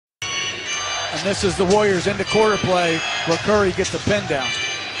And this is the Warriors into quarter play where Curry gets a pin down.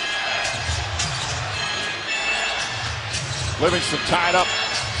 Livingston tied up.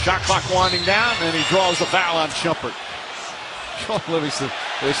 Shot clock winding down, and he draws the foul on Shumpert. Sean Livingston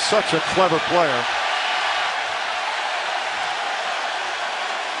is such a clever player.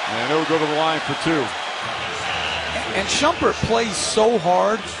 And he'll go to the line for two. And Shumpert plays so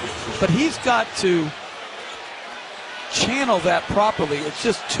hard, but he's got to channel that properly. It's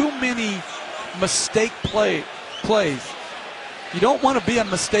just too many mistake plays. You don't want to be a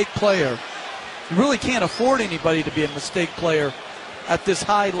mistake player. You really can't afford anybody to be a mistake player at this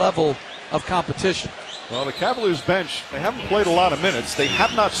high level of competition. Well, the Cavaliers bench, they haven't played a lot of minutes. They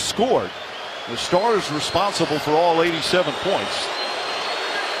have not scored. The star is responsible for all 87 points.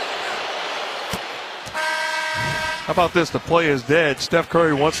 How about this? The play is dead. Steph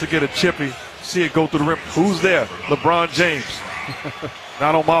Curry wants to get a chippy. See it go through the rim. Who's there? LeBron James.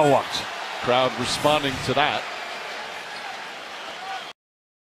 Not on my watch. Crowd responding to that.